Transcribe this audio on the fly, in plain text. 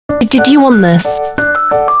Did you want this?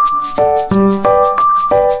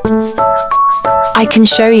 I can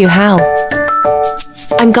show you how.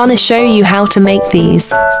 I'm gonna show you how to make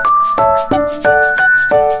these.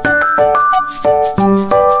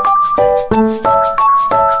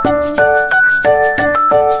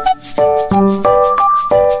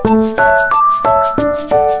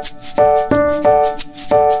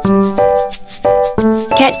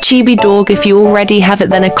 Get chibi dog if you already have it,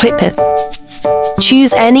 then equip it.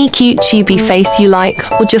 Choose any cute chibi face you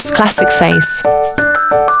like, or just classic face.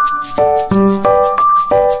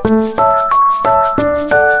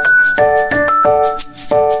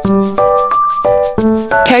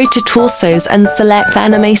 Go to torsos and select the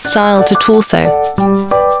anime style to torso.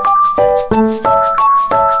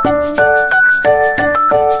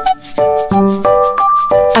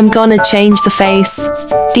 I'm gonna change the face.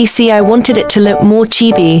 DC, I wanted it to look more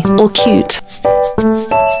chibi or cute.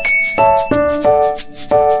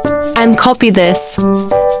 And copy this.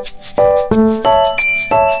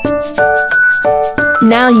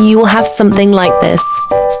 Now you will have something like this.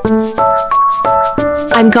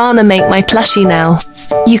 I'm gonna make my plushie now.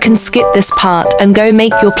 You can skip this part and go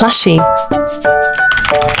make your plushie.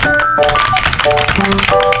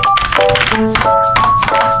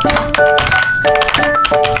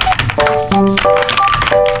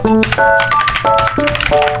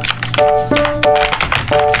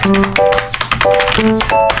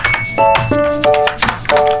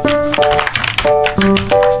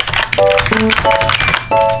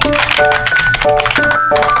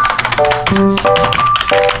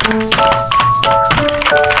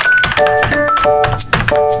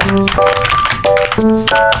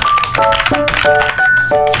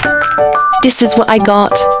 This is what I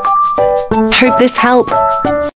got. Hope this helped.